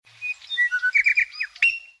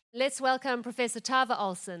Let's welcome Professor Tava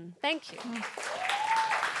Olsen. Thank you.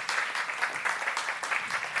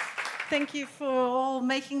 Thank you for all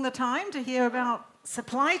making the time to hear about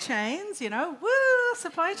supply chains,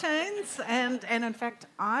 supply chains. And in fact,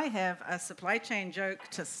 I have a supply chain joke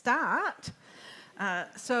to start.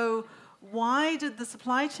 So why did the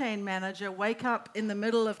supply chain manager wake up in the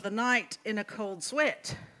middle of the night in a cold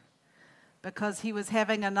sweat? Because he was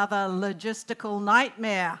having another logistical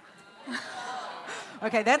nightmare.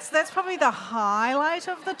 Okay, that's probably the highlight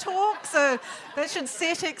of the talk, so that should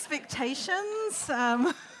set expectations.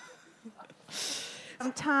 I'm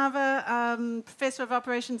Tava, Professor of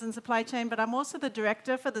Operations and Supply Chain, but I'm also the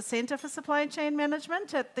Director for the Centre for Supply Chain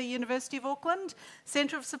Management at the University of Auckland.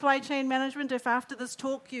 Centre of Supply Chain Management, if after this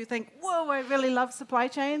talk you think, whoa, I really love supply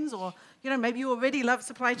chains, or maybe you already love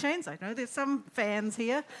supply chains. I know there's some fans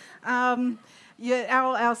here.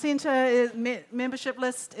 Our centre membership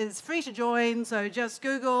list is free to join, so just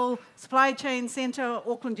Google Supply Chain Centre,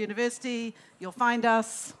 Auckland University. You'll find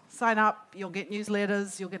us, sign up, you'll get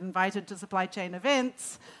newsletters, you'll get invited to supply chain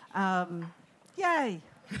events. Yay!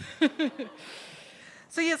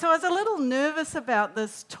 So I was a little nervous about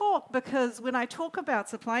this talk because when I talk about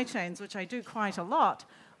supply chains, which I do quite a lot,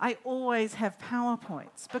 I always have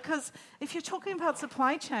PowerPoints, because if you're talking about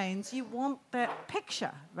supply chains, you want that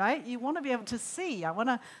picture, right? You want to be able to see. I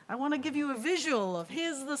want to give you a visual of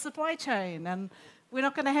here's the supply chain, and we're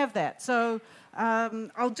not going to have that. So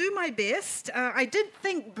I'll do my best. I did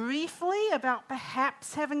think briefly about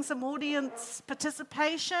perhaps having some audience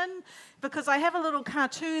participation, because I have a little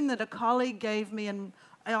cartoon that a colleague gave me on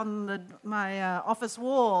my office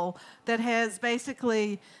wall that has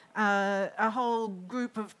basically a whole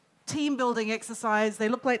group of team-building exercise. They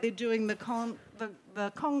look like they're doing the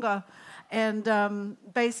conga, and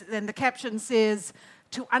the caption says,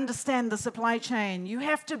 to understand the supply chain, you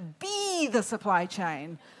have to be the supply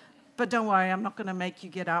chain. But don't worry, I'm not going to make you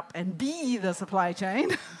get up and be the supply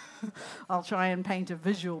chain. I'll try and paint a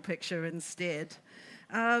visual picture instead.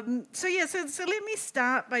 So let me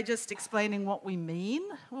start by just explaining what we mean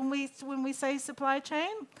when we say supply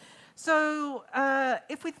chain. So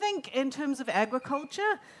if we think in terms of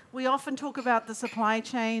agriculture, we often talk about the supply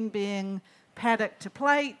chain being paddock to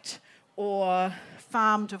plate, or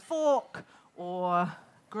farm to fork, or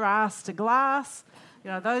grass to glass.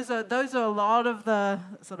 Those are a lot of the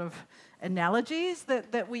sort of analogies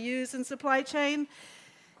that we use in supply chain.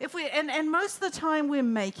 And most of the time we're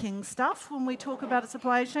making stuff when we talk about a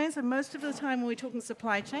supply chain. So most of the time when we're talking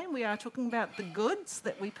supply chain, we are talking about the goods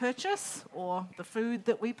that we purchase or the food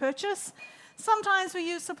that we purchase. Sometimes we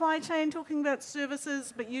use supply chain talking about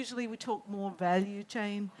services, but usually we talk more value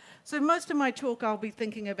chain. So most of my talk I'll be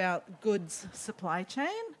thinking about goods supply chain.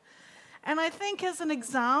 And I think as an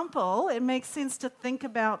example, it makes sense to think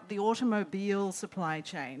about the automobile supply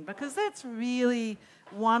chain, because that's really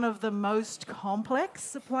one of the most complex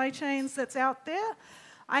supply chains that's out there.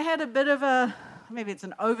 I had a bit of maybe it's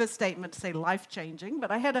an overstatement to say life-changing,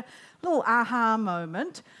 but I had a little aha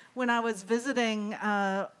moment when I was visiting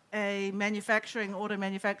a auto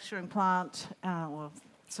manufacturing plant, or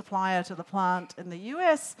supplier to the plant in the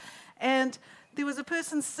US, and there was a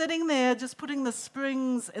person sitting there just putting the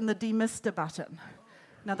springs in the demister button.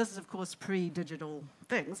 Now, this is, of course, pre-digital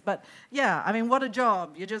things, but yeah, I mean, what a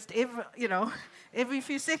job. You just, every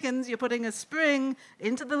few seconds you're putting a spring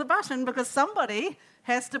into the button, because somebody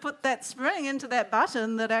has to put that spring into that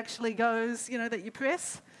button that actually goes, that you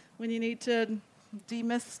press when you need to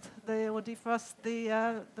defrost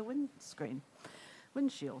the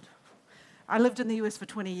windshield. I lived in the US for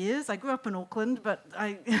 20 years. I grew up in Auckland, but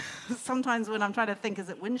sometimes when I'm trying to think, is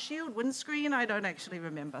it windscreen, I don't actually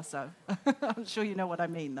remember. So I'm sure you know what I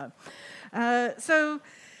mean, though. So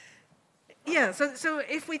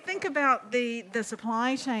if we think about the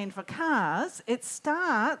supply chain for cars, it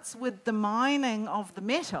starts with the mining of the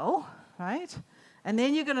metal, right? And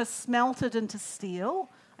then you're going to smelt it into steel,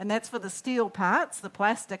 and that's for the steel parts. The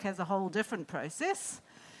plastic has a whole different process.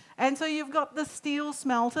 And so you've got the steel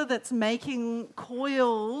smelter that's making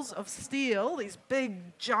coils of steel, these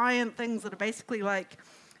big, giant things that are basically like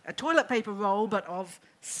a toilet paper roll, but of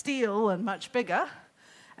steel and much bigger.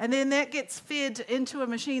 And then that gets fed into a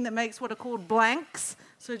machine that makes what are called blanks,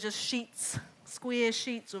 so just sheets, square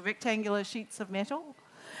sheets or rectangular sheets of metal.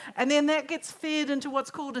 And then that gets fed into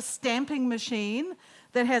what's called a stamping machine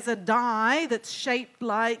that has a die that's shaped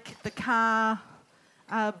like the car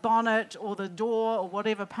bonnet or the door or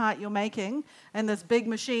whatever part you're making, and this big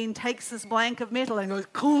machine takes this blank of metal and goes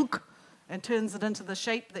clunk and turns it into the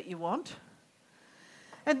shape that you want.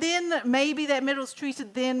 And then maybe that metal's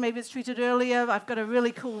treated then, maybe it's treated earlier. I've got a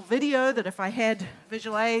really cool video that if I had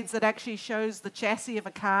visual aids that actually shows the chassis of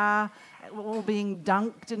a car all being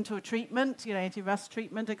dunked into a treatment, anti-rust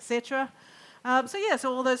treatment, etc.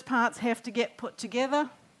 So all those parts have to get put together.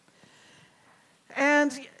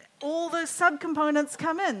 And all those subcomponents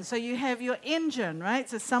come in. So you have your engine, right?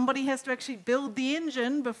 So somebody has to actually build the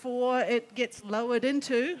engine before it gets lowered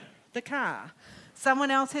into the car.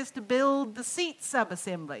 Someone else has to build the seat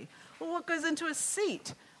subassembly. Well, what goes into a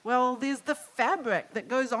seat? Well, there's the fabric that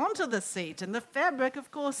goes onto the seat. And the fabric,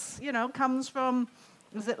 of course, comes from,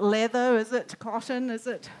 is it leather? Is it cotton? Is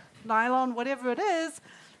it nylon? Whatever it is,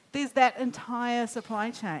 there's that entire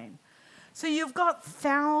supply chain. So you've got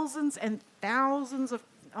thousands and thousands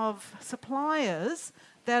of suppliers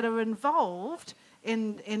that are involved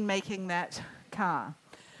in making that car.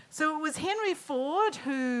 So it was Henry Ford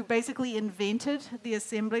who basically invented the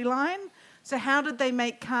assembly line. So how did they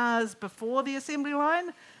make cars before the assembly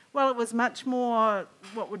line? Well, it was much more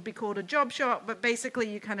what would be called a job shop, but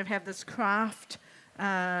basically you kind of have this craft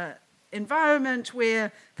environment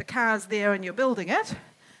where the car's there and you're building it.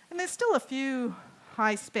 And there's still a few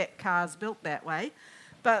high-spec cars built that way.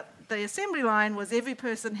 But the assembly line was every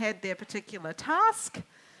person had their particular task,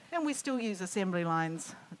 and we still use assembly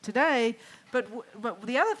lines today. But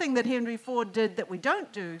the other thing that Henry Ford did that we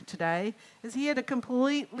don't do today is he had a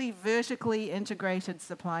completely vertically integrated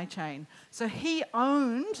supply chain. So he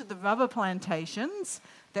owned the rubber plantations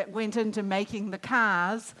that went into making the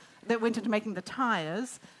cars, that went into making the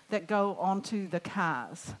tires that go onto the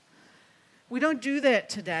cars. We don't do that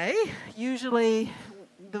today. Usually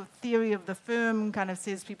the theory of the firm kind of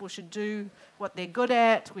says people should do what they're good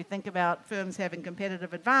at. We think about firms having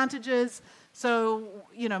competitive advantages. So,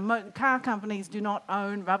 car companies do not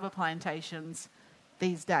own rubber plantations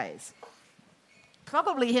these days.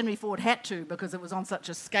 Probably Henry Ford had to because it was on such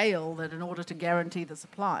a scale that in order to guarantee the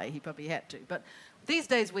supply, he probably had to. But these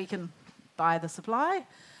days we can buy the supply.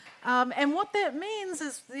 And what that means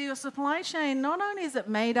is your supply chain, not only is it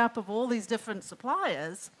made up of all these different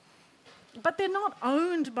suppliers, but they're not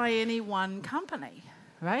owned by any one company,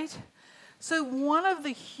 right? So one of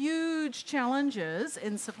the huge challenges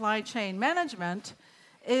in supply chain management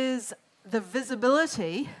is the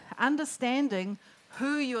visibility, understanding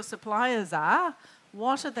who your suppliers are,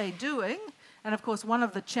 what are they doing, and of course one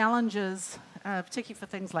of the challenges, particularly for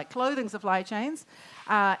things like clothing supply chains,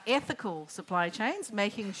 are ethical supply chains,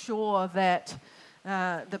 making sure that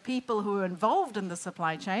the people who are involved in the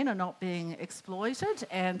supply chain are not being exploited.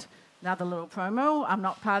 And another little promo, I'm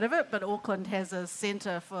not part of it, but Auckland has a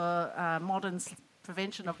centre for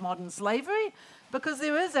prevention of modern slavery, because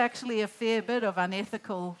there is actually a fair bit of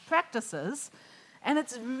unethical practices, and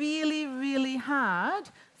it's really, really hard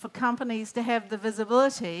for companies to have the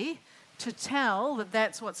visibility to tell that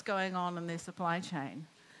that's what's going on in their supply chain.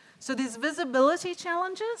 So there's visibility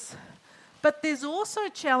challenges, but there's also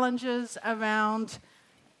challenges around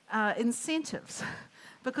incentives.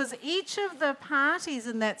 Because each of the parties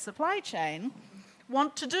in that supply chain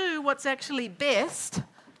want to do what's actually best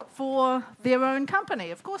for their own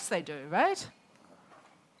company. Of course they do, right?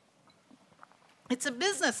 It's a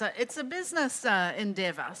business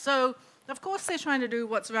endeavor. So, of course they're trying to do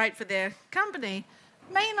what's right for their company.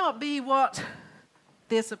 May not be what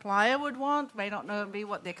their supplier would want, may not be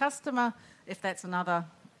what their customer, if that's another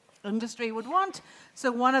industry, would want.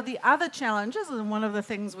 So one of the other challenges, and one of the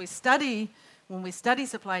things we study when we study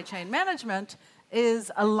supply chain management, is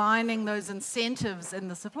aligning those incentives in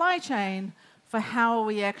the supply chain for how are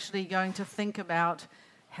we actually going to think about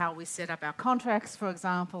how we set up our contracts, for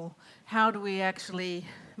example. How do we actually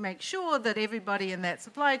make sure that everybody in that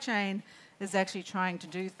supply chain is actually trying to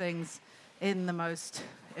do things in the most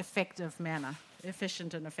effective manner,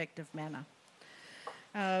 efficient and effective manner.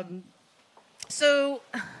 So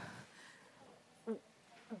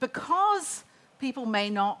because people may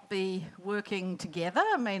not be working together,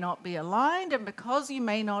 may not be aligned, and because you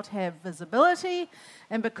may not have visibility,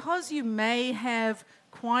 and because you may have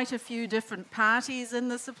quite a few different parties in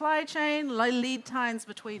the supply chain, lead times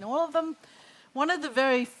between all of them, one of the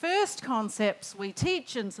very first concepts we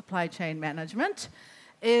teach in supply chain management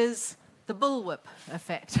is the bullwhip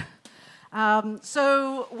effect.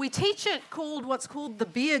 So we teach it what's called the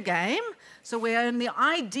beer game. So we're in the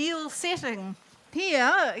ideal setting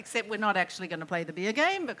here, except we're not actually going to play the beer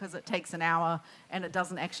game because it takes an hour and it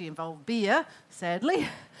doesn't actually involve beer, sadly.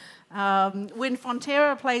 When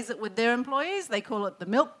Fonterra plays it with their employees, they call it the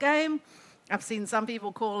milk game. I've seen some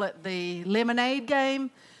people call it the lemonade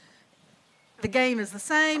game. The game is the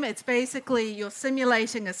same. It's basically you're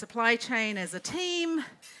simulating a supply chain as a team,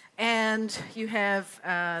 and you have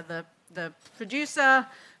the producer,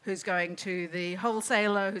 who's going to the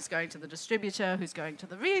wholesaler, who's going to the distributor, who's going to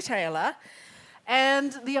the retailer.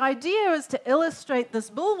 And the idea is to illustrate this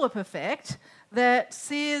bullwhip effect that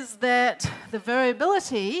says that the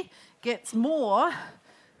variability gets more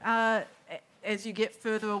as you get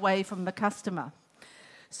further away from the customer.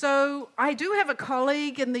 So I do have a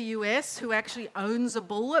colleague in the US who actually owns a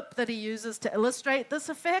bullwhip that he uses to illustrate this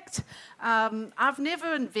effect. I've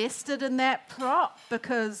never invested in that prop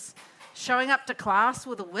because showing up to class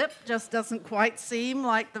with a whip just doesn't quite seem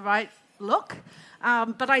like the right look.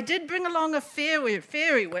 But I did bring along a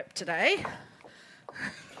fairy whip today.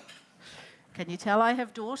 Can you tell I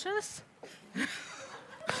have daughters?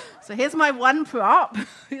 So here's my one prop.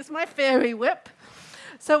 Here's my fairy whip.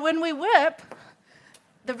 So when we whip,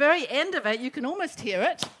 the very end of it, you can almost hear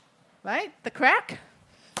it, right? The crack.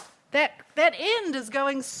 That end is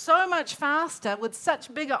going so much faster with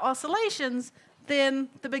such bigger oscillations than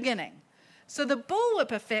the beginning. So the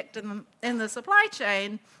bullwhip effect in the supply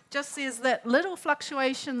chain just says that little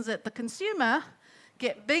fluctuations at the consumer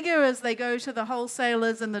get bigger as they go to the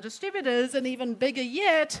wholesalers and the distributors, and even bigger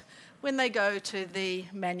yet when they go to the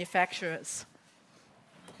manufacturers.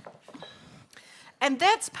 And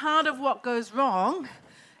that's part of what goes wrong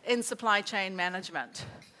in supply chain management.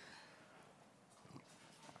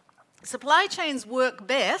 Supply chains work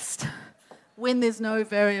best when there's no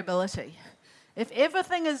variability. If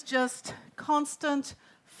everything is just constant,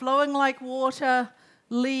 flowing like water,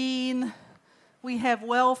 lean, we have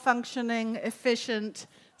well-functioning, efficient,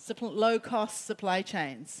 low-cost supply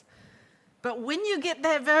chains. But when you get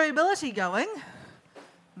that variability going,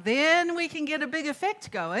 then we can get a big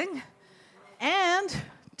effect going. And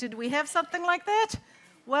did we have something like that?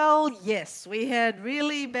 Well, yes, we had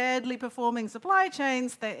really badly performing supply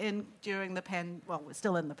chains during the we're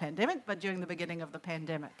still in the pandemic, but during the beginning of the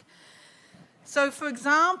pandemic. So, for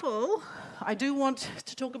example, I do want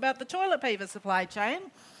to talk about the toilet paper supply chain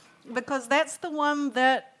because that's the one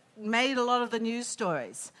that made a lot of the news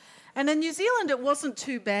stories. And in New Zealand, it wasn't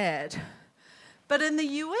too bad. But in the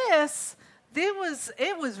US,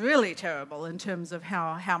 it was really terrible in terms of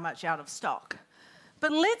how much out of stock.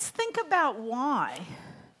 But let's think about why.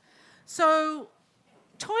 So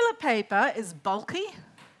toilet paper is bulky.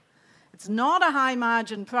 It's not a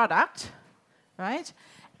high-margin product, right?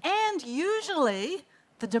 And usually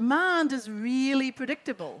the demand is really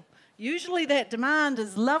predictable. Usually that demand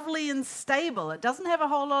is lovely and stable. It doesn't have a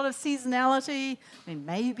whole lot of seasonality. I mean,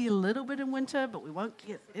 maybe a little bit in winter, but we won't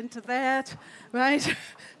get into that, right?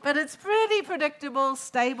 But it's pretty predictable,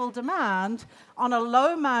 stable demand on a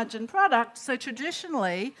low-margin product. So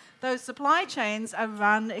traditionally, those supply chains are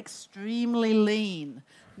run extremely lean.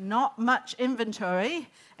 Not much inventory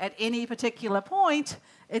at any particular point.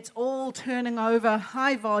 It's all turning over,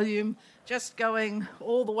 high volume, just going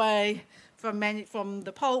all the way from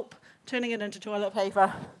the pulp, turning it into toilet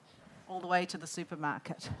paper, all the way to the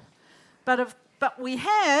supermarket. But we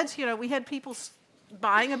had people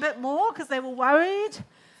buying a bit more because they were worried.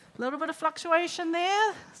 A little bit of fluctuation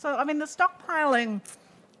there. So, I mean, the stockpiling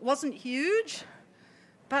wasn't huge,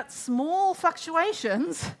 but small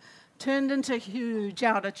fluctuations turned into huge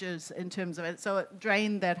outages in terms of it, so it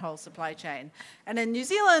drained that whole supply chain. And in New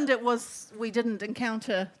Zealand, we didn't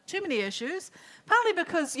encounter too many issues, partly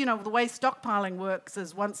because, the way stockpiling works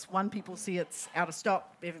is once people see it's out of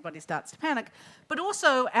stock, everybody starts to panic. But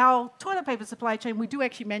also, our toilet paper supply chain, we do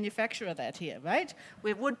actually manufacture that here, right? We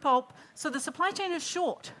have wood pulp, so the supply chain is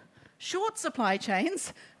short. Short supply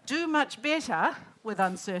chains do much better with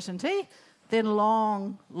uncertainty than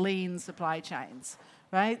long, lean supply chains.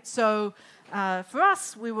 Right? So for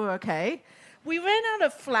us, we were okay. We ran out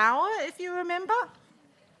of flour, if you remember.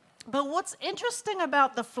 But what's interesting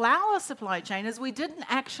about the flour supply chain is we didn't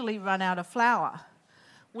actually run out of flour.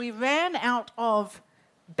 We ran out of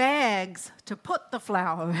bags to put the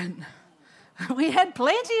flour in. We had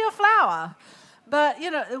plenty of flour. But,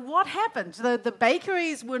 what happened? The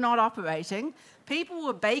bakeries were not operating. People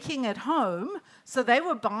were baking at home, so they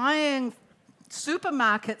were buying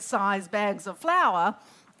supermarket-sized bags of flour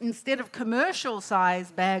instead of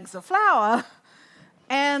commercial-sized bags of flour,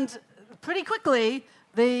 and pretty quickly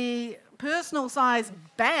the personal-sized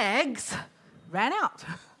bags ran out.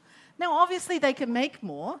 Now, obviously, they can make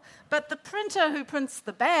more, but the printer who prints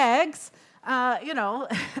the bags,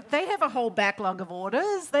 they have a whole backlog of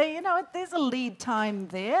orders. There's a lead time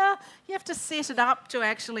there. You have to set it up to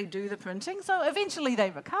actually do the printing, so eventually they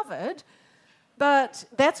recovered. But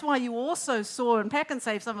that's why you also saw in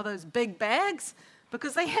Pak'nSave some of those big bags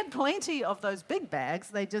because they had plenty of those big bags,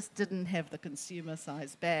 they just didn't have the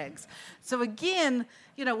consumer-sized bags. So again,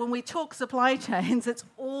 when we talk supply chains, it's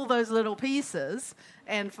all those little pieces,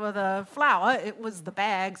 and for the flour, it was the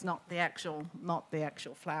bags, not the actual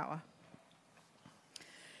flour.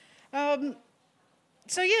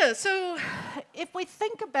 So if we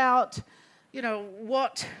think about,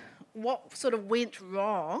 what sort of went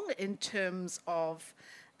wrong in terms of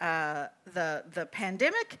the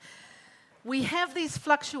pandemic, we have these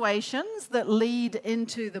fluctuations that lead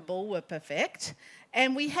into the bullwhip effect,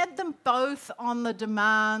 and we had them both on the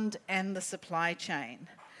demand and the supply chain.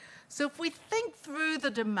 So if we think through the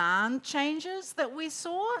demand changes that we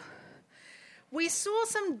saw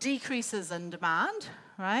some decreases in demand,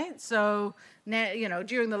 right? So now,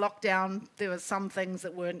 during the lockdown, there were some things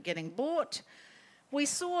that weren't getting bought. We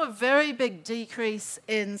saw a very big decrease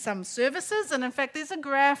in some services, and in fact, there's a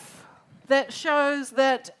graph that shows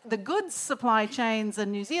that the goods supply chains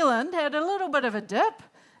in New Zealand had a little bit of a dip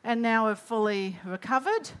and now have fully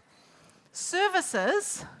recovered.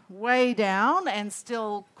 Services, way down and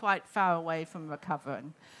still quite far away from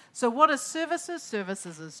recovering. So what is services?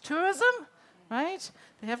 Services is tourism, right?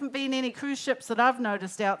 There haven't been any cruise ships that I've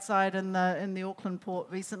noticed outside in the Auckland port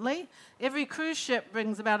recently. Every cruise ship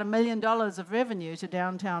brings about $1 million of revenue to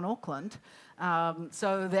downtown Auckland.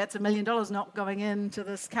 So that's $1 million not going into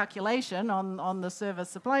this calculation on the service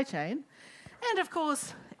supply chain. And of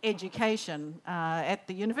course, education. At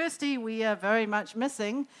the university, we are very much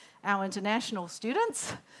missing our international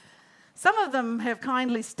students. Some of them have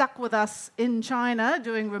kindly stuck with us in China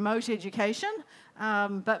doing remote education,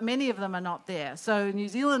 but many of them are not there. So New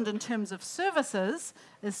Zealand, in terms of services,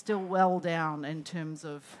 is still well down in terms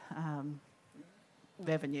of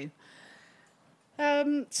revenue.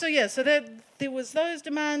 So there was those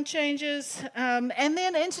demand changes. And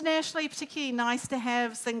then internationally, particularly nice to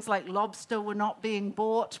have things like lobster were not being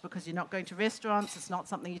bought because you're not going to restaurants. It's not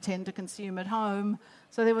something you tend to consume at home.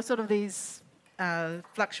 So there were sort of these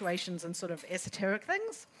fluctuations and sort of esoteric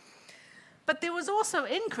things. But there was also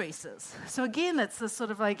increases. So again, it's this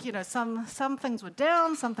sort of like, some things were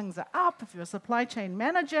down, some things are up. If you're a supply chain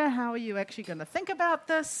manager, how are you actually going to think about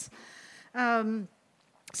this?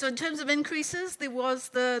 So in terms of increases, there was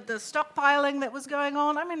the stockpiling that was going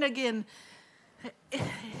on. I mean, again,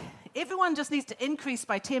 everyone just needs to increase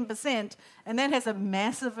by 10%, and that has a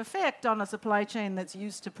massive effect on a supply chain that's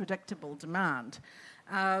used to predictable demand.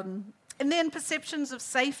 And then perceptions of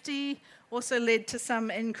safety also led to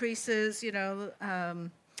some increases, it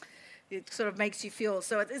sort of makes you feel,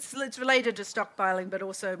 so it's related to stockpiling, but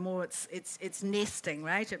also more it's nesting,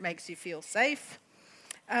 right? It makes you feel safe.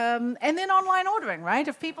 And then online ordering, right?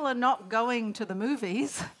 If people are not going to the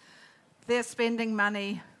movies, they're spending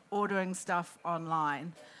money ordering stuff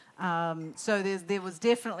online. So there was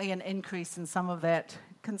definitely an increase in some of that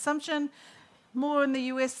consumption, more in the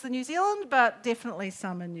US than New Zealand, but definitely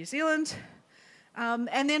some in New Zealand.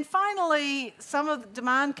 And then finally, some of the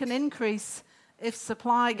demand can increase if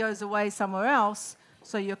supply goes away somewhere else,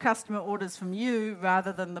 so your customer orders from you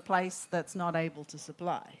rather than the place that's not able to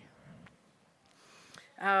supply.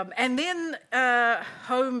 And then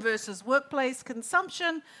home versus workplace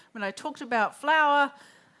consumption. When I talked about flour,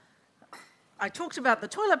 I talked about the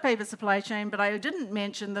toilet paper supply chain, but I didn't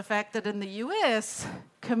mention the fact that in the US,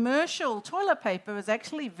 commercial toilet paper is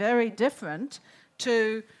actually very different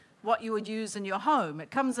to what you would use in your home.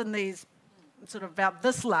 It comes in these sort of about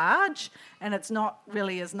this large, and it's not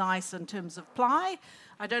really as nice in terms of ply.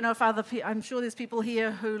 I don't know if I'm sure there's people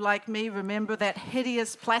here who, like me, remember that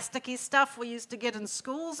hideous plasticky stuff we used to get in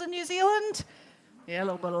schools in New Zealand. Yeah, a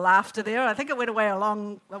little bit of laughter there. I think it went away a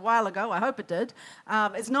while ago. I hope it did.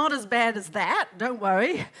 It's not as bad as that, don't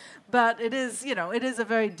worry. But it is, it is a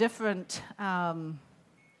very different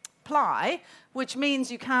ply, which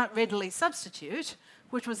means you can't readily substitute,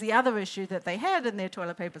 which was the other issue that they had in their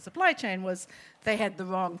toilet paper supply chain, was they had the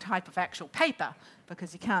wrong type of actual paper,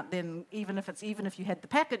 because you can't then, even if you had the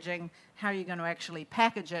packaging, how are you going to actually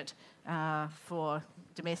package it for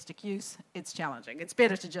domestic use? It's challenging. It's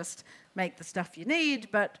better to just make the stuff you need,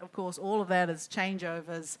 but of course all of that is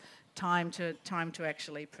changeovers, time to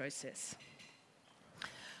actually process.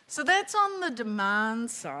 So that's on the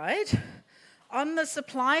demand side. On the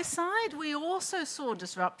supply side, we also saw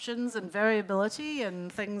disruptions and variability and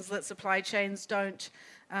things that supply chains don't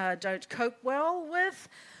cope well with.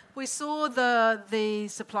 We saw the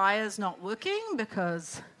suppliers not working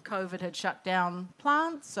because COVID had shut down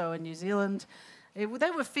plants. So in New Zealand, they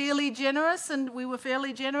were fairly generous, and we were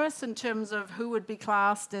fairly generous in terms of who would be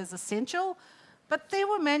classed as essential. But there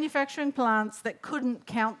were manufacturing plants that couldn't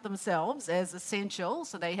count themselves as essential,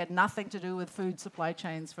 so they had nothing to do with food supply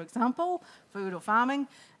chains, for example, food or farming,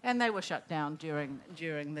 and they were shut down during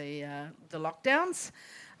the lockdowns.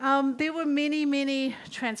 There were many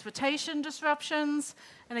transportation disruptions,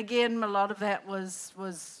 and again, a lot of that was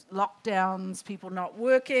lockdowns, people not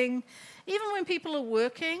working. Even when people are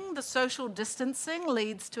working, the social distancing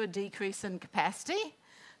leads to a decrease in capacity.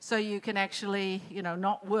 So you can actually,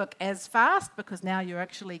 not work as fast because now you're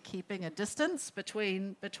actually keeping a distance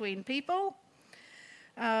between people.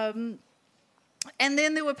 And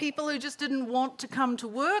then there were people who just didn't want to come to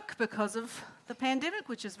work because of the pandemic,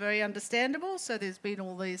 which is very understandable. So there's been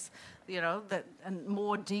all these, and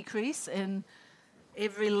more decrease in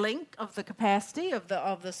every link of the capacity of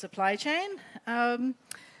the supply chain.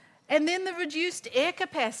 And then the reduced air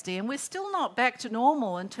capacity, and we're still not back to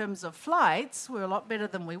normal in terms of flights. We're a lot better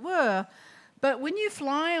than we were. But when you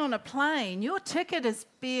fly on a plane, your ticket is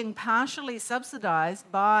being partially subsidized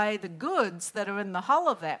by the goods that are in the hull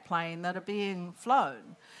of that plane that are being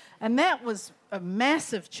flown. And that was a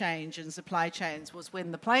massive change in supply chains, was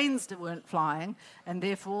when the planes weren't flying, and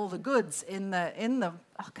therefore all the goods in the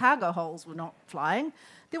cargo holds were not flying.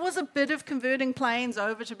 There was a bit of converting planes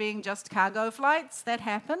over to being just cargo flights. That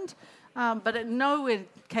happened, but it nowhere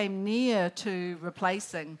came near to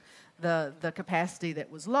replacing the capacity that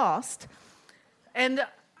was lost. And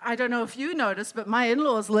I don't know if you noticed, but my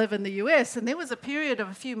in-laws live in the US, and there was a period of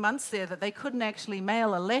a few months there that they couldn't actually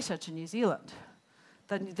mail a letter to New Zealand.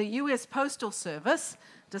 The US Postal Service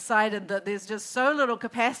decided that there's just so little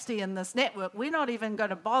capacity in this network, we're not even going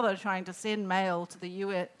to bother trying to send mail to the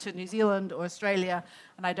US, to New Zealand or Australia,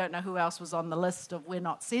 and I don't know who else was on the list of we're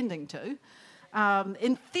not sending to.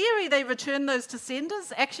 In theory, they returned those to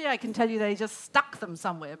senders. Actually, I can tell you they just stuck them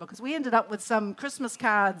somewhere, because we ended up with some Christmas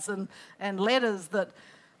cards and letters that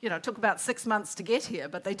took about 6 months to get here,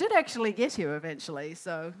 but they did actually get here eventually,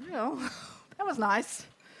 so that was nice.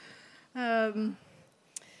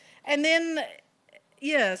 And then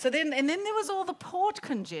there was all the port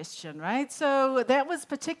congestion, right? So that was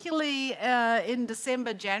particularly in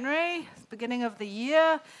December, January, beginning of the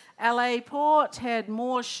year. LA Port had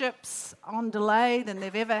more ships on delay than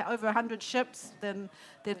over 100 ships than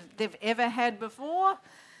they've ever had before.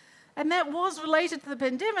 And that was related to the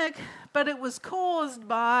pandemic, but it was caused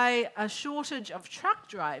by a shortage of truck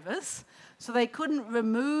drivers, so they couldn't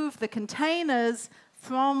remove the containers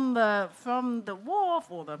from the wharf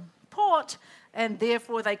or the port, and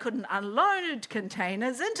therefore they couldn't unload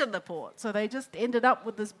containers into the port. So they just ended up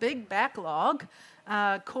with this big backlog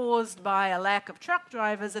caused by a lack of truck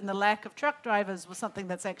drivers, and the lack of truck drivers was something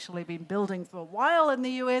that's actually been building for a while in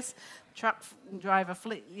the US. Truck driver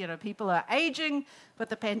fleet, people are aging, but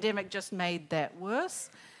the pandemic just made that worse.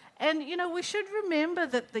 And, we should remember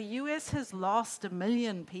that the US has lost 1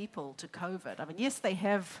 million people to COVID. I mean, yes, they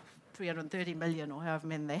have 330 million or however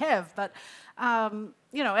many they have, but, and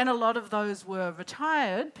a lot of those were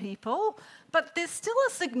retired people, but there's still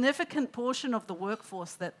a significant portion of the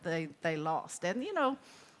workforce that they lost. And,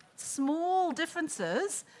 small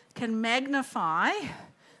differences can magnify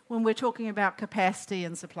when we're talking about capacity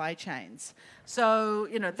and supply chains. So,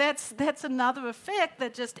 that's another effect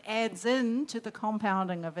that just adds in to the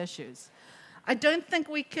compounding of issues. I don't think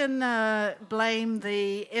we can blame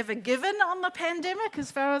the Ever Given on the pandemic,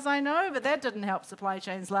 as far as I know, but that didn't help supply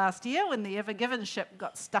chains last year when the Ever Given ship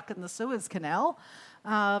got stuck in the Suez Canal.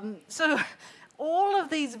 So all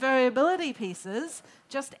of these variability pieces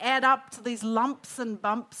just add up to these lumps and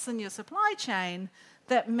bumps in your supply chain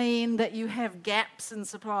that mean that you have gaps in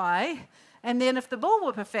supply, and then if the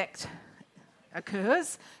bullwhip effect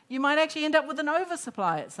occurs, you might actually end up with an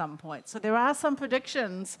oversupply at some point. So there are some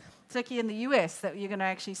predictions, particularly in the US, that you're going to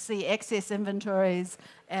actually see excess inventories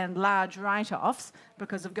and large write-offs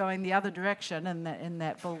because of going the other direction in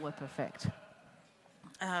that bullwhip effect.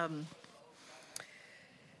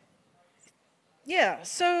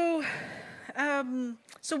 So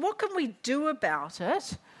what can we do about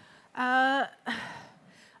it?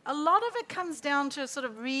 A lot of it comes down to sort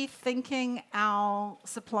of rethinking our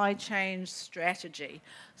supply chain strategy.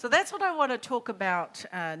 So that's what I want to talk about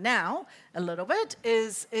now a little bit,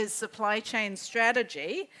 is supply chain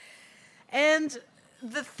strategy. And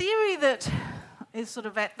the theory that is sort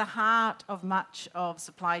of at the heart of much of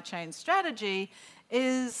supply chain strategy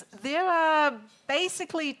is there are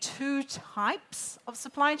basically 2 types of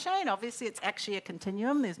supply chain. Obviously, it's actually a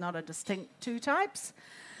continuum. There's not a distinct 2 types.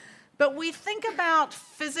 But we think about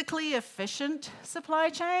physically efficient supply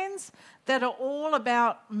chains that are all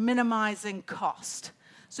about minimizing cost.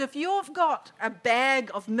 So if you've got a bag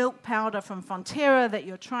of milk powder from Fonterra that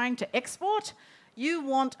you're trying to export, You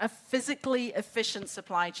want a physically efficient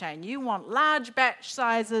supply chain. You want large batch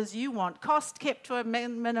sizes. You want cost kept to a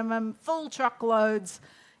minimum, full truckloads.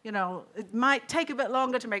 You know, it might take a bit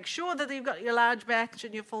longer to make sure that you've got your large batch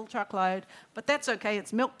and your full truckload, but that's okay.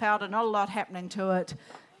 It's milk powder, not a lot happening to it.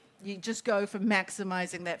 You just go for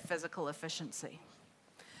maximizing that physical efficiency.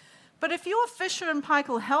 But if you're Fisher &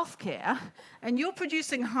 Paykel Healthcare and you're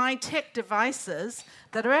producing high-tech devices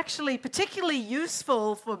that are actually particularly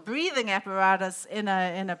useful for breathing apparatus in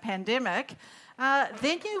a pandemic,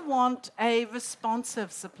 then you want a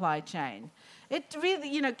responsive supply chain. It really,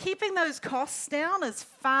 you know, keeping those costs down is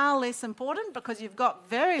far less important because you've got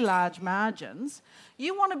very large margins.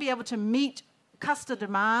 You want to be able to meet customer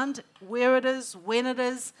demand where it is, when it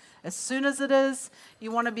is, as soon as it is.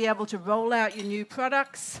 You want to be able to roll out your new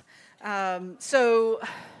products. So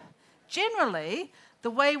generally, the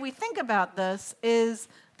way we think about this is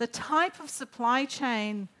the type of supply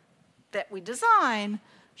chain that we design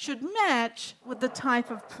should match with the type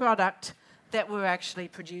of product that we're actually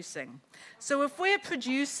producing. So if we're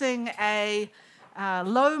producing a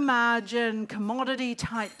low-margin,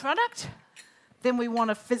 commodity-type product, then we want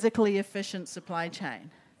a physically efficient supply chain.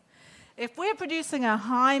 If we're producing a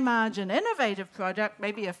high-margin, innovative product,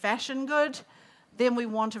 maybe a fashion good, then we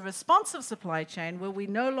want a responsive supply chain where we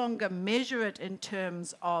no longer measure it in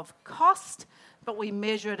terms of cost, but we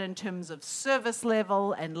measure it in terms of service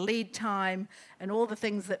level and lead time and all the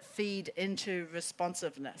things that feed into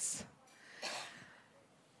responsiveness.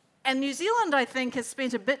 And New Zealand, I think, has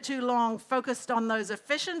spent a bit too long focused on those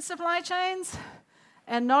efficient supply chains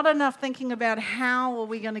and not enough thinking about how are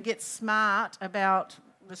we going to get smart about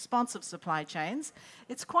responsive supply chains.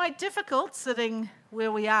 It's quite difficult sitting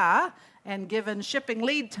where we are and given shipping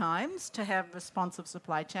lead times to have responsive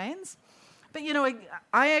supply chains. But, you know,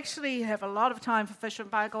 I actually have a lot of time for Fisher &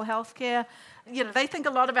 Paykel Healthcare. You know, they think a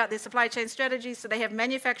lot about their supply chain strategy, so they have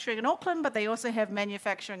manufacturing in Auckland, but they also have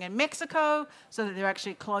manufacturing in Mexico, so that they're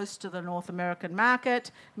actually close to the North American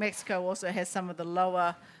market. Mexico also has some of the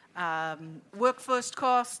lower workforce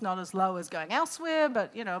costs, not as low as going elsewhere,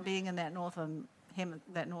 but, you know, being in that North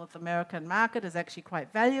American market is actually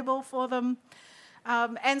quite valuable for them.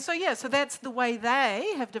 And so, yeah, so that's the way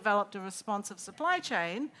they have developed a responsive supply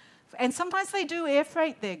chain. And sometimes they do air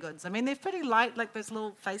freight their goods. I mean, they're pretty light, like those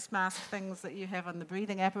little face mask things that you have on the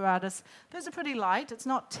breathing apparatus. Those are pretty light. It's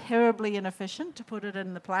not terribly inefficient to put it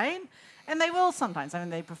in the plane. And they will sometimes. I mean,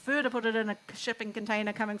 they prefer to put it in a shipping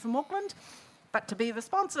container coming from Auckland. But to be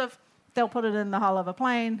responsive, they'll put it in the hull of a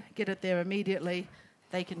plane, get it there immediately.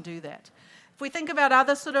 They can do that. If we think about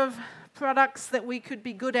other sort of products that we could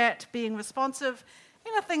be good at being responsive,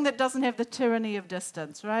 anything that doesn't have the tyranny of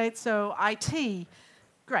distance, right? So IT,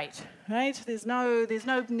 great, right? There's no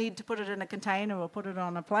need to put it in a container or put it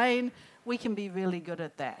on a plane. We can be really good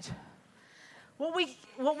at that. What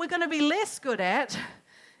we're going to be less good at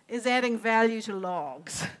is adding value to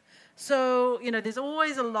logs. So, you know, there's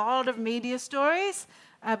always a lot of media stories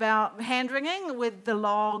about hand-wringing with the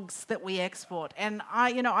logs that we export. And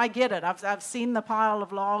I get it. I've seen the pile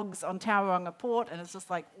of logs on Tauranga Port, and it's just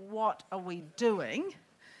like, what are we doing?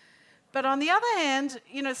 But on the other hand,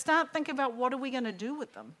 you know, start thinking about what are we going to do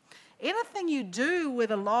with them. Anything you do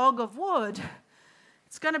with a log of wood,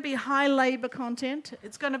 it's going to be high labor content,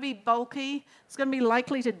 it's going to be bulky, it's going to be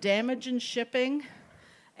likely to damage in shipping.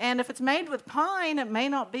 And if it's made with pine, it may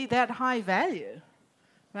not be that high value,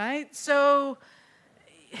 right? So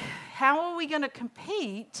how are we going to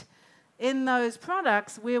compete in those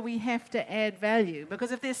products where we have to add value?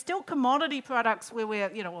 Because if there's still commodity products where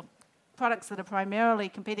we're, you know, products that are primarily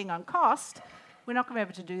competing on cost, we're not going to be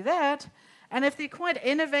able to do that. And if they're quite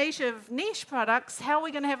innovative niche products, how are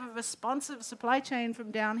we going to have a responsive supply chain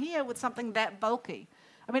from down here with something that bulky?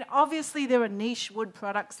 I mean, obviously there are niche wood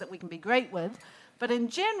products that we can be great with, but in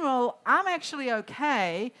general, I'm actually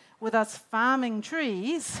okay with us farming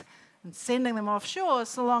trees and sending them offshore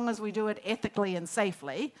so long as we do it ethically and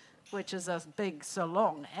safely, which is a big so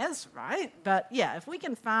long as, right? But yeah, if we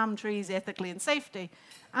can farm trees ethically and safely,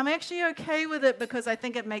 I'm actually okay with it because I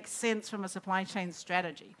think it makes sense from a supply chain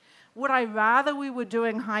strategy. Would I rather we were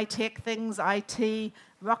doing high-tech things, IT,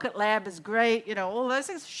 Rocket Lab is great, you know, all those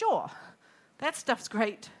things? Sure, that stuff's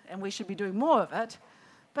great and we should be doing more of it,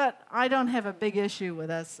 but I don't have a big issue with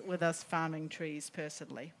us farming trees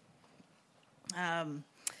personally.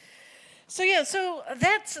 So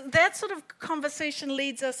that sort of conversation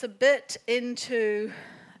leads us a bit into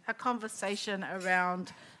a conversation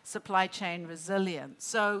around supply chain resilience.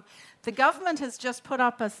 So the government has just put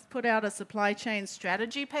out a supply chain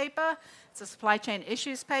strategy paper. It's a supply chain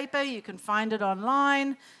issues paper. You can find it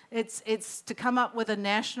online. It's to come up with a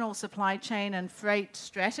national supply chain and freight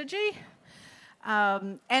strategy.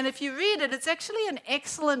 And if you read it, it's actually an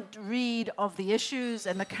excellent read of the issues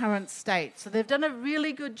and the current state. So they've done a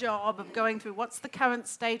really good job of going through what's the current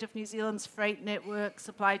state of New Zealand's freight network,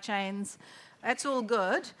 supply chains. That's all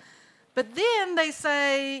good. But then they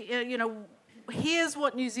say, here's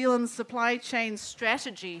what New Zealand's supply chain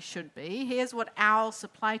strategy should be. Here's what our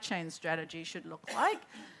supply chain strategy should look like.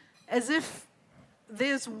 As if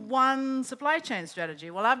there's one supply chain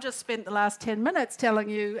strategy. Well, I've just spent the last 10 minutes telling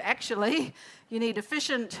you, actually, you need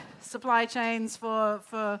efficient supply chains for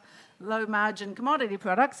low-margin commodity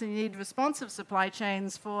products, and you need responsive supply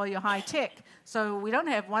chains for your high-tech. So we don't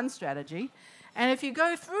have one strategy. And if you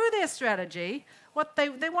go through their strategy, what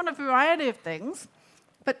they want a variety of things,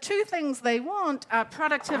 but two things they want are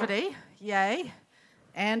productivity, yay,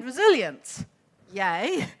 and resilience,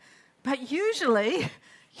 yay. But usually,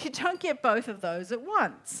 you don't get both of those at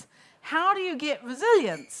once. How do you get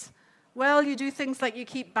resilience? Well, you do things like you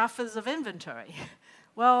keep buffers of inventory.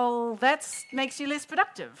 Well, that makes you less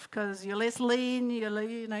productive because you're less lean,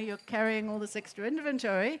 you're carrying all this extra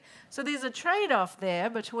inventory. So there's a trade-off there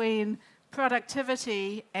between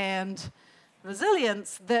productivity and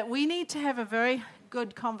resilience that we need to have a very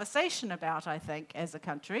good conversation about, I think, as a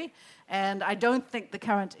country. And I don't think the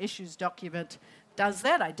current issues document does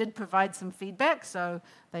that. I did provide some feedback, so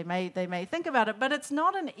they may think about it, but it's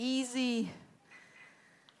not an easy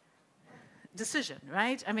decision,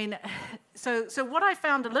 right? I mean, so what I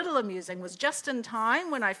found a little amusing was just in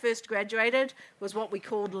time, when I first graduated, was what we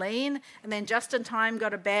called lean, and then just in time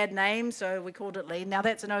got a bad name, so we called it lean. Now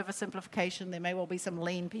that's an oversimplification. There may well be some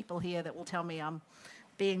lean people here that will tell me I'm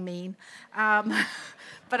being mean.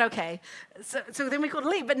 But okay, so then we called it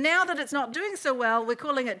lean. But now that it's not doing so well, we're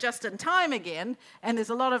calling it just in time again, and there's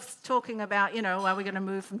a lot of talking about, are we going to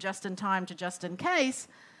move from just in time to just in case?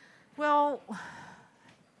 Well,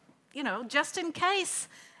 just in case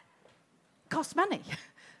costs money.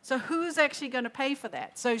 So who's actually going to pay for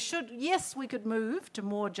that? So yes, we could move to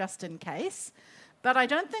more just in case, but I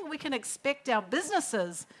don't think we can expect our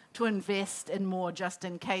businesses to invest in more just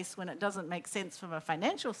in case when it doesn't make sense from a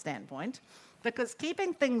financial standpoint, because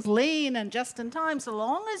keeping things lean and just in time, so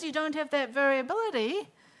long as you don't have that variability,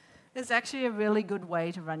 is actually a really good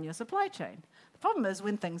way to run your supply chain. The problem is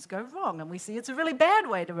when things go wrong, and we see it's a really bad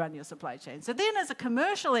way to run your supply chain. So then as a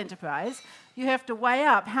commercial enterprise, you have to weigh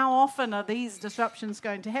up how often are these disruptions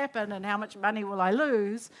going to happen and how much money will I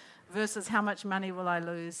lose versus how much money will I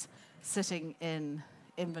lose sitting in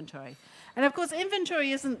inventory. And of course,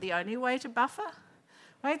 inventory isn't the only way to buffer,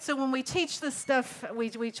 right? So when we teach this stuff,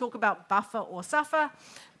 we talk about buffer or suffer,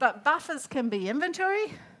 but buffers can be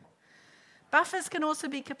inventory. Buffers can also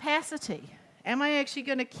be capacity. Am I actually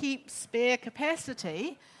going to keep spare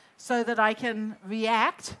capacity so that I can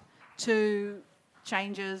react to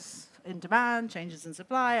changes in demand, changes in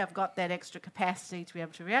supply? I've got that extra capacity to be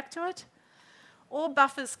able to react to it. Or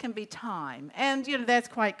buffers can be time. And that's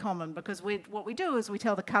quite common because what we do is we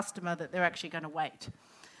tell the customer that they're actually going to wait.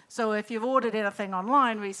 So if you've ordered anything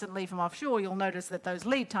online recently from offshore, you'll notice that those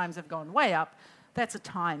lead times have gone way up. That's a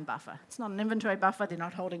time buffer. It's not an inventory buffer. They're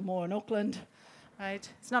not holding more in Auckland. Right?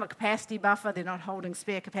 It's not a capacity buffer. They're not holding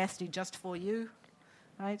spare capacity just for you.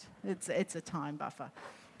 Right? It's a time buffer.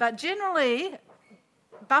 But generally,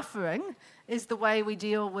 buffering is the way we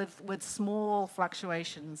deal with small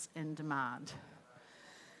fluctuations in demand.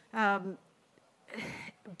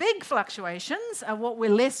 Big fluctuations are what we're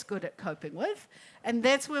less good at coping with, and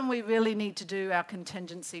that's when we really need to do our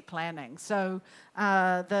contingency planning. So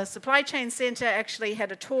the Supply Chain Centre actually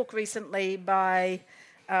had a talk recently by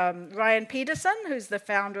Ryan Peterson, who's the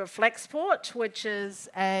founder of Flexport, which is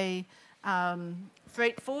a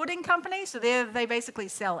freight forwarding company. So they basically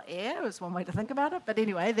sell air, is one way to think about it. But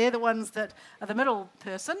anyway, they're the ones that are the middle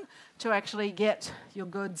person to actually get your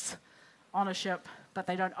goods on a ship, but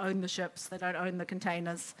they don't own the ships, they don't own the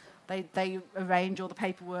containers, they arrange all the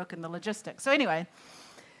paperwork and the logistics. So anyway,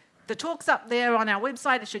 the talk's up there on our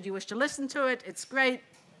website, should you wish to listen to it, it's great.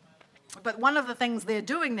 But one of the things they're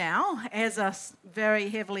doing now, as a very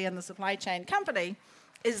heavily in the supply chain company,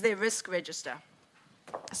 is their risk register.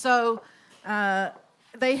 So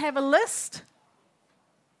they have a list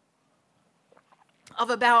of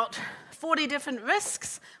about 40 different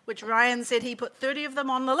risks, which Ryan said he put 30 of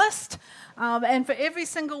them on the list. And for every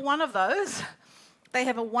single one of those, they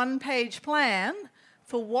have a one-page plan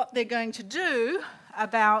for what they're going to do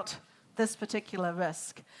about this particular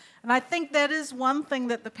risk. And I think that is one thing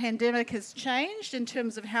that the pandemic has changed in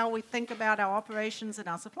terms of how we think about our operations and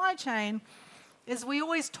our supply chain, is we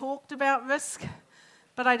always talked about risk,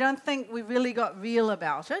 but I don't think we really got real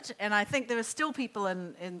about it. And I think there are still people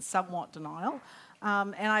in somewhat denial.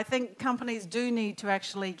 And I think companies do need to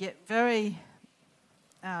actually get very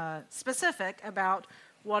specific about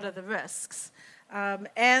what are the risks.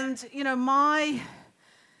 And, you know, my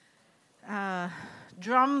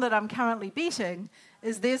drum that I'm currently beating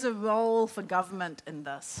is there's a role for government in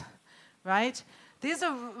this, right? There's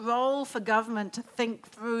a role for government to think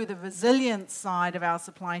through the resilience side of our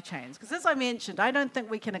supply chains. Because as I mentioned, I don't think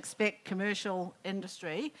we can expect commercial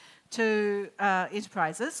industry to,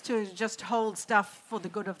 enterprises to just hold stuff for the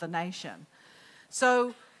good of the nation.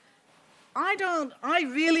 So I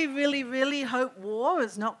really, really, really hope war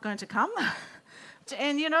is not going to come.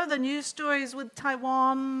 And you know, the news stories with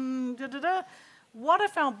Taiwan, what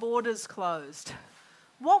if our borders closed?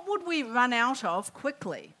 What would we run out of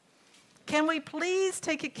quickly? Can we please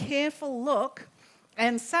take a careful look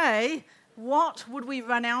and say, what would we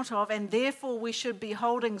run out of and therefore we should be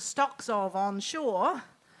holding stocks of onshore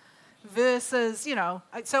versus, you know,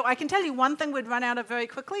 so I can tell you one thing we'd run out of very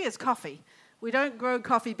quickly is coffee. We don't grow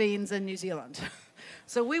coffee beans in New Zealand.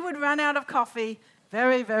 So we would run out of coffee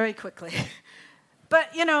very, very quickly.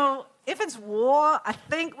 But, you know, if it's war, I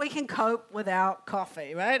think we can cope without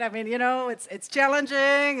coffee, right? I mean, you know, it's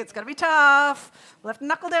challenging, it's going to be tough, we'll have to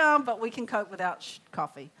knuckle down, but we can cope without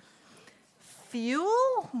coffee.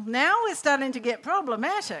 Fuel, now we're starting to get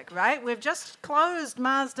problematic, right? We've just closed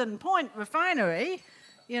Marsden Point refinery,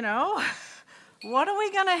 you know. What are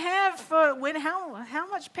we going to have for how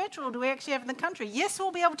much petrol do we actually have in the country? Yes, we'll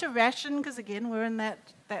be able to ration because, again, we're in that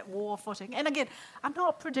war footing. And, again, I'm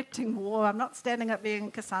not predicting war. I'm not standing up being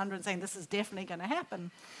Cassandra and saying this is definitely going to happen.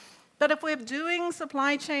 But if we're doing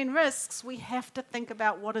supply chain risks, we have to think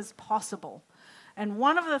about what is possible. And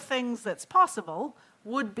one of the things that's possible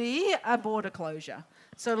would be a border closure.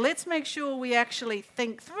 So let's make sure we actually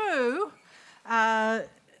think through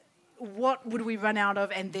what would we run out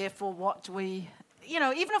of, and therefore what do we, you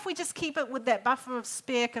know, even if we just keep it with that buffer of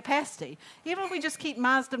spare capacity, even if we just keep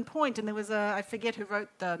Marsden Point, and there was I forget who wrote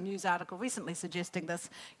the news article recently suggesting this,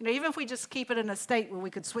 you know, even if we just keep it in a state where we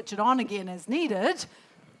could switch it on again as needed,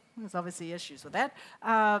 there's obviously issues with that,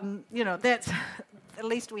 you know, that's, at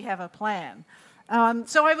least we have a plan.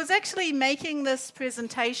 So I was actually making this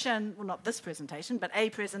presentation, well, not this presentation, but a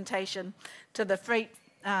presentation to the Freight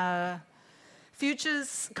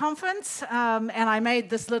Futures Conference, and I made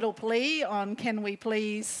this little plea on can we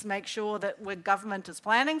please make sure that government is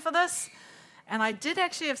planning for this. And I did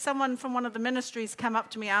actually have someone from one of the ministries come up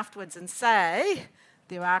to me afterwards and say,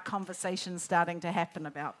 there are conversations starting to happen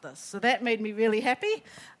about this. So that made me really happy.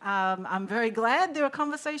 I'm very glad there are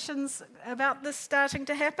conversations about this starting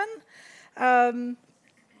to happen.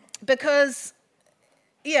 Because,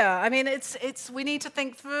 yeah, I mean, we need to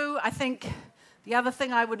think through. I think the other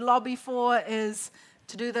thing I would lobby for is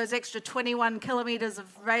to do those extra 21 kilometres of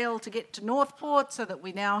rail to get to Northport so that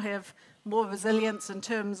we now have more resilience in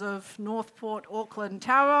terms of Northport, Auckland,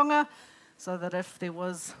 Tauranga, so that if there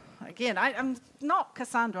was, again, I'm not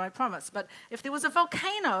Cassandra, I promise, but if there was a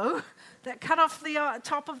volcano that cut off the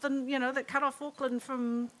top of the, you know, that cut off Auckland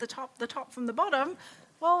from the top from the bottom,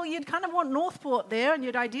 well, you'd kind of want Northport there, and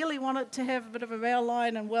you'd ideally want it to have a bit of a rail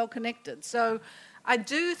line and well connected. So I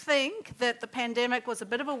do think that the pandemic was a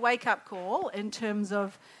bit of a wake-up call in terms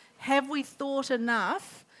of have we thought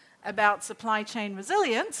enough about supply chain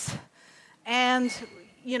resilience, and,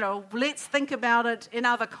 you know, let's think about it in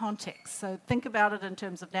other contexts. So think about it in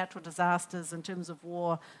terms of natural disasters, in terms of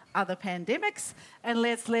war, other pandemics, and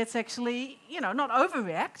let's actually, you know, not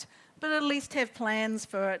overreact, but at least have plans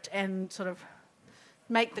for it and sort of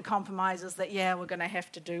make the compromises that, yeah, we're going to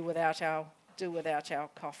have to do without our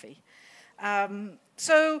coffee.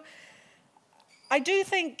 So I do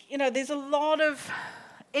think, you know, there's a lot of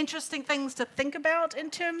interesting things to think about in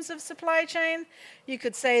terms of supply chain. You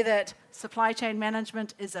could say that supply chain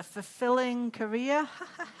management is a fulfilling career.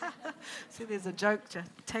 See, there's a joke to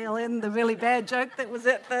tail in the really bad joke that was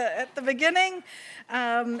at the beginning.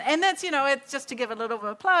 And that's, you know, it's just to give a little bit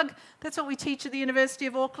of a plug, that's what we teach at the University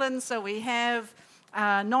of Auckland. So we have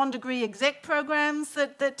non-degree exec programs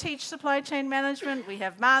that teach supply chain management. We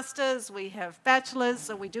have masters, we have bachelors,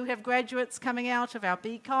 so we do have graduates coming out of our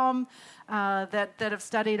BCom that have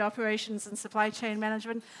studied operations and supply chain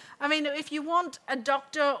management. I mean, if you want a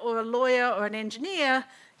doctor or a lawyer or an engineer,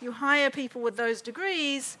 you hire people with those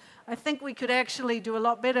degrees. I think we could actually do a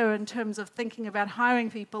lot better in terms of thinking about hiring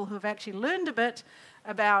people who have actually learned a bit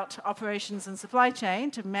about operations and supply chain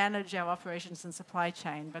to manage our operations and supply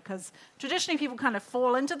chain, because traditionally people kind of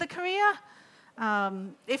fall into the career.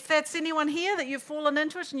 If that's anyone here that you've fallen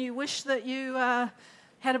into it and you wish that you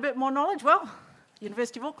had a bit more knowledge, well,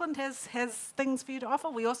 University of Auckland has things for you to offer.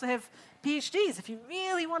 We also have PhDs if you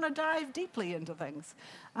really want to dive deeply into things.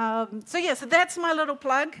 So that's my little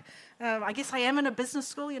plug. I guess I am in a business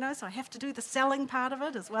school, so I have to do the selling part of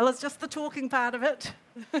it as well as just the talking part of it.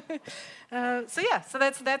 So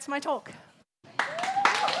that's my talk.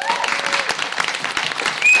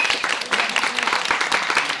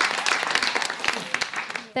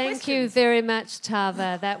 Thank you very much,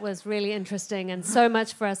 Tava. That was really interesting and so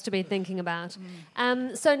much for us to be thinking about.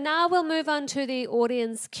 So now we'll move on to the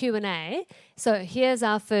audience Q&A. So here's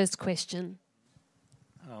our first question.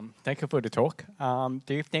 Thank you for the talk.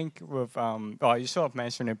 Do you think you sort of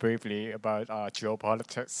mentioned it briefly about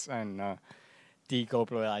geopolitics and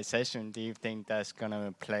deglobalization. Do you think that's going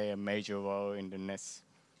to play a major role in the next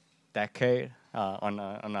decade on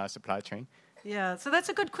our supply chain? Yeah, so that's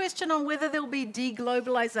a good question on whether there'll be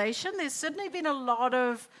deglobalization. There's certainly been a lot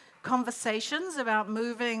of conversations about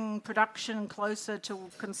moving production closer to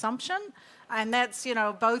consumption, and that's,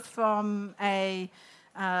 both from a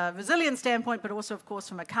resilience standpoint, but also, of course,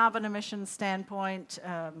 from a carbon emissions standpoint.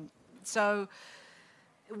 So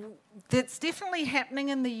it's definitely happening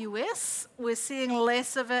in the US. We're seeing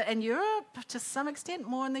less of it in Europe, to some extent,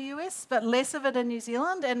 more in the US, but less of it in New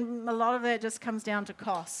Zealand, and a lot of that just comes down to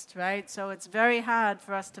cost, right? So it's very hard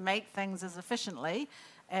for us to make things as efficiently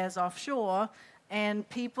as offshore, and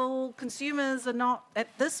consumers are not,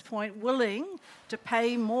 at this point, willing to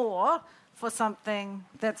pay more for something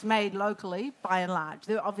that's made locally, by and large.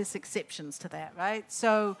 There are obvious exceptions to that, right?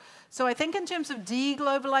 So I think in terms of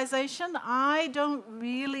deglobalization, I don't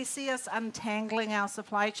really see us untangling our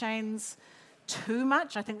supply chains too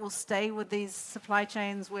much. I think we'll stay with these supply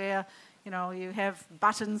chains where, you have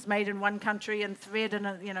buttons made in one country and thread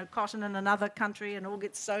and cotton in another country, and all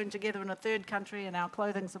gets sewn together in a third country in our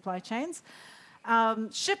clothing supply chains.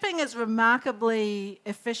 Shipping is remarkably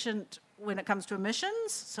efficient when it comes to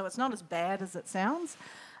emissions, so it's not as bad as it sounds.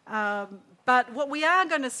 But what we are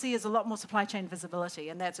going to see is a lot more supply chain visibility,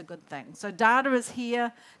 and that's a good thing. So data is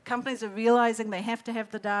here. Companies are realizing they have to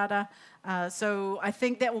have the data. So I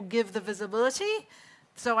think that will give the visibility.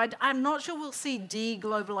 So I'm not sure we'll see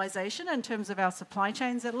deglobalization in terms of our supply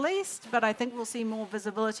chains at least, but I think we'll see more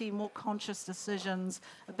visibility, more conscious decisions,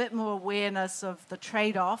 a bit more awareness of the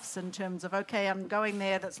trade-offs in terms of, okay, I'm going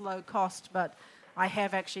there, that's low cost, but I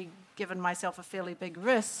have actually given myself a fairly big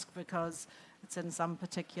risk because it's in some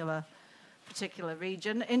particular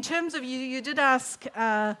region. In terms of, you did ask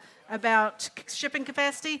about shipping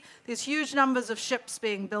capacity. There's huge numbers of ships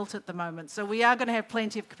being built at the moment, so we are going to have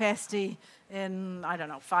plenty of capacity in,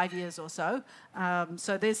 5 years or so.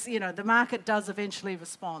 So there's, the market does eventually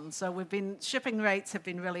respond. So shipping rates have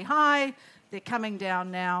been really high. They're coming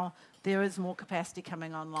down now. There is more capacity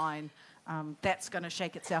coming online. That's going to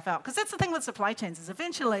shake itself out. Because that's the thing with supply chains, is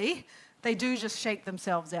eventually they do just shake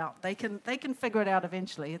themselves out. They can figure it out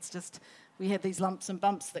eventually. It's just we had these lumps and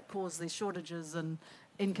bumps that cause these shortages and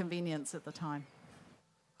inconvenience at the time.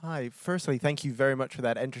 Hi. Firstly, thank you very much for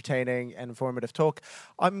that entertaining and informative talk.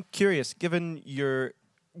 I'm curious, given your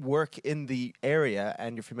work in the area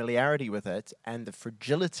and your familiarity with it and the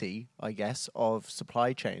fragility, I guess, of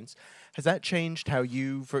supply chains, has that changed how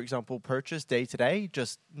you, for example, purchase day to day,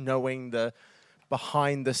 just knowing the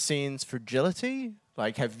behind-the-scenes fragility?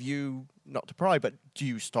 Like, have you, not to pry, but do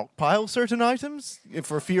you stockpile certain items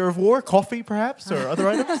for fear of war? Coffee, perhaps, or other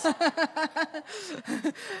items?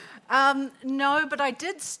 No, but I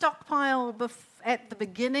did stockpile at the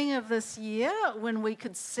beginning of this year when we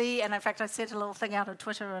could see, and in fact I sent a little thing out on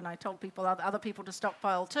Twitter and I told other people to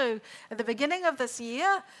stockpile too. At the beginning of this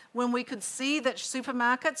year, when we could see that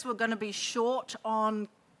supermarkets were going to be short on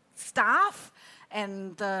staff,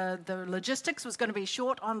 and the logistics was going to be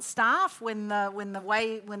short on staff when the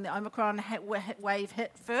Omicron wave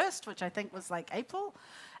hit first, which I think was like April.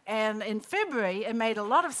 And in February, it made a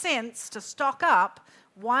lot of sense to stock up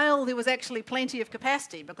while there was actually plenty of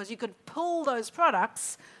capacity, because you could pull those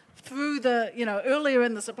products through earlier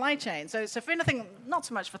in the supply chain. So for anything, not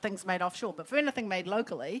so much for things made offshore, but for anything made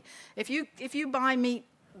locally, if you buy meat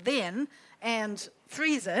then and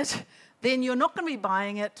freeze it, then you're not going to be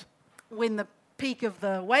buying it when the peak of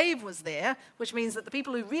the wave was there, which means that the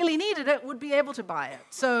people who really needed it would be able to buy it.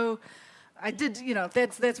 So I did,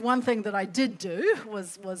 that's one thing that I did do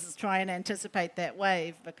was try and anticipate that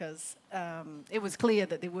wave, because it was clear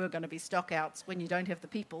that there were going to be stockouts when you don't have the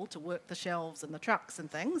people to work the shelves and the trucks and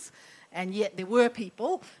things, and yet there were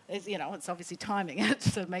people. It's obviously timing it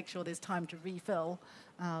to make sure there's time to refill.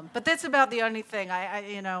 But that's about the only thing.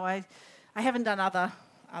 I haven't done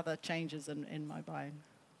other changes in my buying.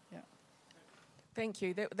 Thank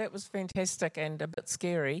you. That was fantastic and a bit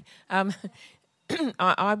scary.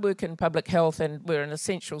 I work in public health, and we're an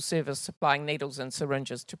essential service supplying needles and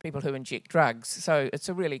syringes to people who inject drugs. So it's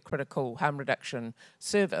a really critical harm reduction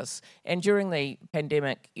service. And during the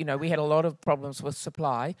pandemic, we had a lot of problems with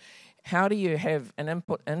supply. How do you have an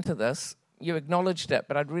input into this? You acknowledged it,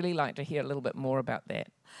 but I'd really like to hear a little bit more about that.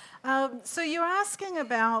 So you're asking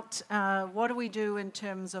about what do we do in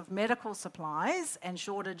terms of medical supplies and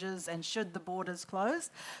shortages, and should the borders close?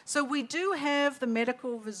 So we do have the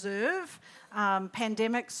medical reserve,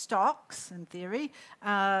 pandemic stocks, in theory,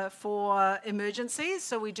 for emergencies.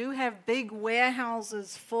 So we do have big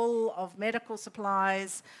warehouses full of medical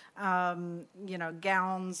supplies,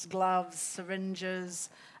 gowns, gloves, syringes,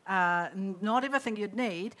 not everything you'd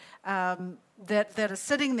need, that are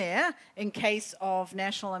sitting there in case of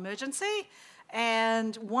national emergency.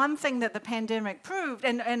 And one thing that the pandemic proved,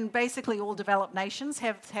 and basically all developed nations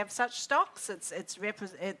have such stocks, it's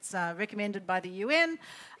recommended by the UN,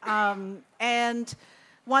 and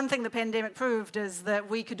one thing the pandemic proved is that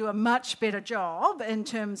we could do a much better job in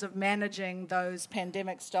terms of managing those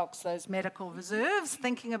pandemic stocks, those medical reserves,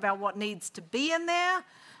 thinking about what needs to be in there,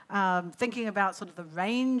 thinking about sort of the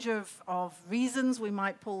range of reasons we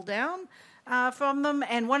might pull down from them.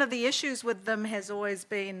 And one of the issues with them has always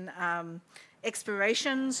been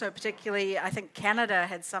expiration. So particularly, I think Canada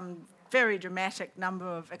had some very dramatic number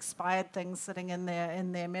of expired things sitting in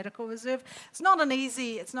their medical reserve. It's not an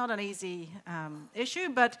easy issue,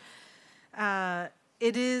 but I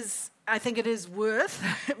think it is worth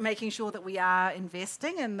making sure that we are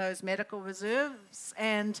investing in those medical reserves.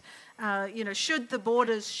 And should the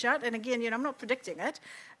borders shut, and again, I'm not predicting it,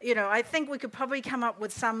 I think we could probably come up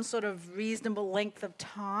with some sort of reasonable length of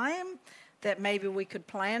time that maybe we could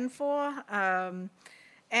plan for.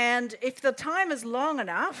 And if the time is long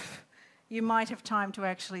enough, you might have time to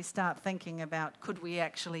actually start thinking about, could we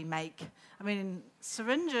actually make,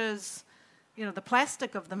 syringes, the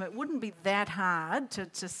plastic of them, it wouldn't be that hard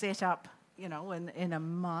to set up, in a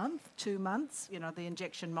month, 2 months, the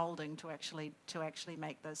injection molding to actually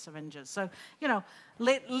make those syringes. So,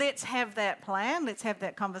 let's have that plan, let's have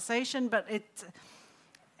that conversation, but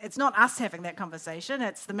it's not us having that conversation,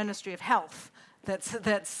 it's the Ministry of Health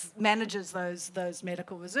that's manages those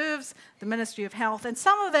medical reserves, the Ministry of Health, and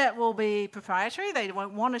some of that will be proprietary. They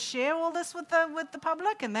won't want to share all this with the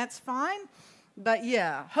public, and that's fine. But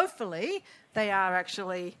yeah, hopefully they are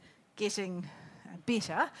actually getting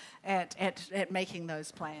better at making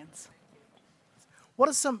those plans. What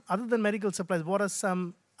are some, other than medical supplies, what are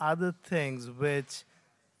some other things which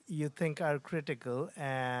you think are critical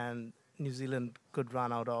and New Zealand could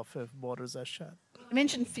run out of if borders are shut? I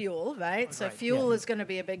mentioned fuel, right? So fuel is going to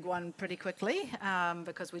be a big one pretty quickly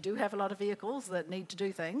because we do have a lot of vehicles that need to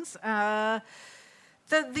do things. I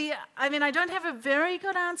don't have a very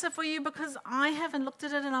good answer for you because I haven't looked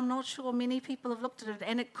at it, and I'm not sure many people have looked at it.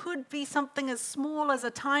 And it could be something as small as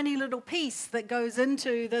a tiny little piece that goes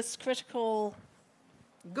into this critical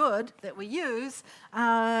good that we use,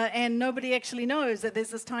 and nobody actually knows that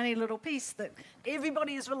there's this tiny little piece that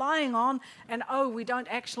everybody is relying on, and we don't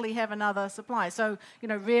actually have another supply. So,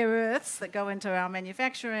 rare earths that go into our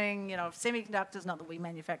manufacturing, semiconductors, not that we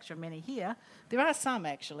manufacture many here. There are some,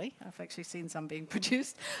 actually. I've actually seen some being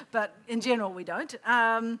produced, but in general, we don't.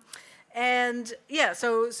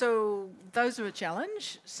 So those are a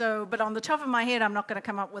challenge. But on the top of my head, I'm not going to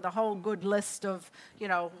come up with a whole good list of,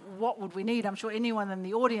 what would we need. I'm sure anyone in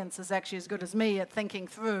the audience is actually as good as me at thinking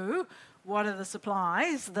through what are the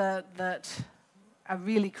supplies that are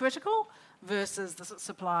really critical versus the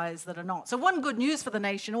supplies that are not. So one good news for the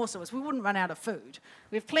nation also is we wouldn't run out of food.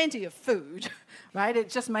 We have plenty of food, right? It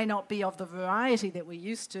just may not be of the variety that we're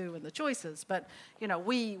used to and the choices, but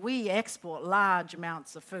we export large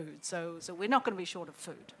amounts of food, so we're not going to be short of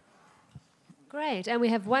food. Great, and we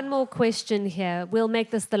have one more question here. We'll make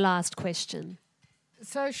this the last question.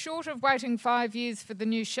 So short of waiting 5 years for the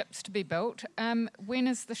new ships to be built, when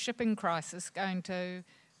is the shipping crisis going to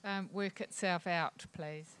work itself out,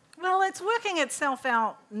 please? Well, it's working itself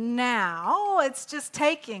out now. It's just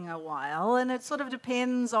taking a while, and it sort of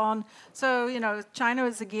depends on. So, China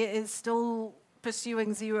is still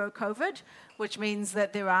pursuing zero COVID, which means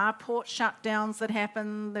that there are port shutdowns that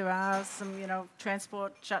happen. There are some,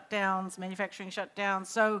 transport shutdowns, manufacturing shutdowns.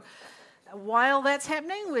 So, while that's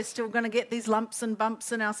happening, we're still going to get these lumps and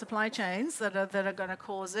bumps in our supply chains that are going to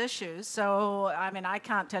cause issues. So, I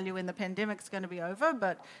can't tell you when the pandemic's going to be over,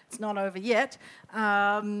 but it's not over yet.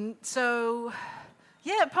 Probably,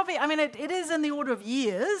 it is in the order of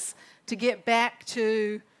years to get back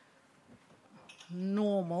to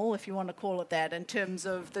normal, if you want to call it that, in terms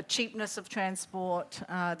of the cheapness of transport,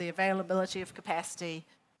 the availability of capacity.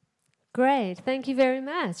 Great, thank you very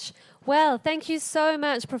much. Well, thank you so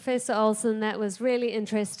much, Professor Olsen. That was really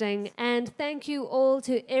interesting. And thank you all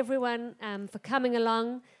to everyone for coming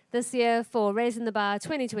along this year for Raising the Bar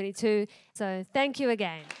 2022. So thank you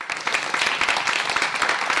again.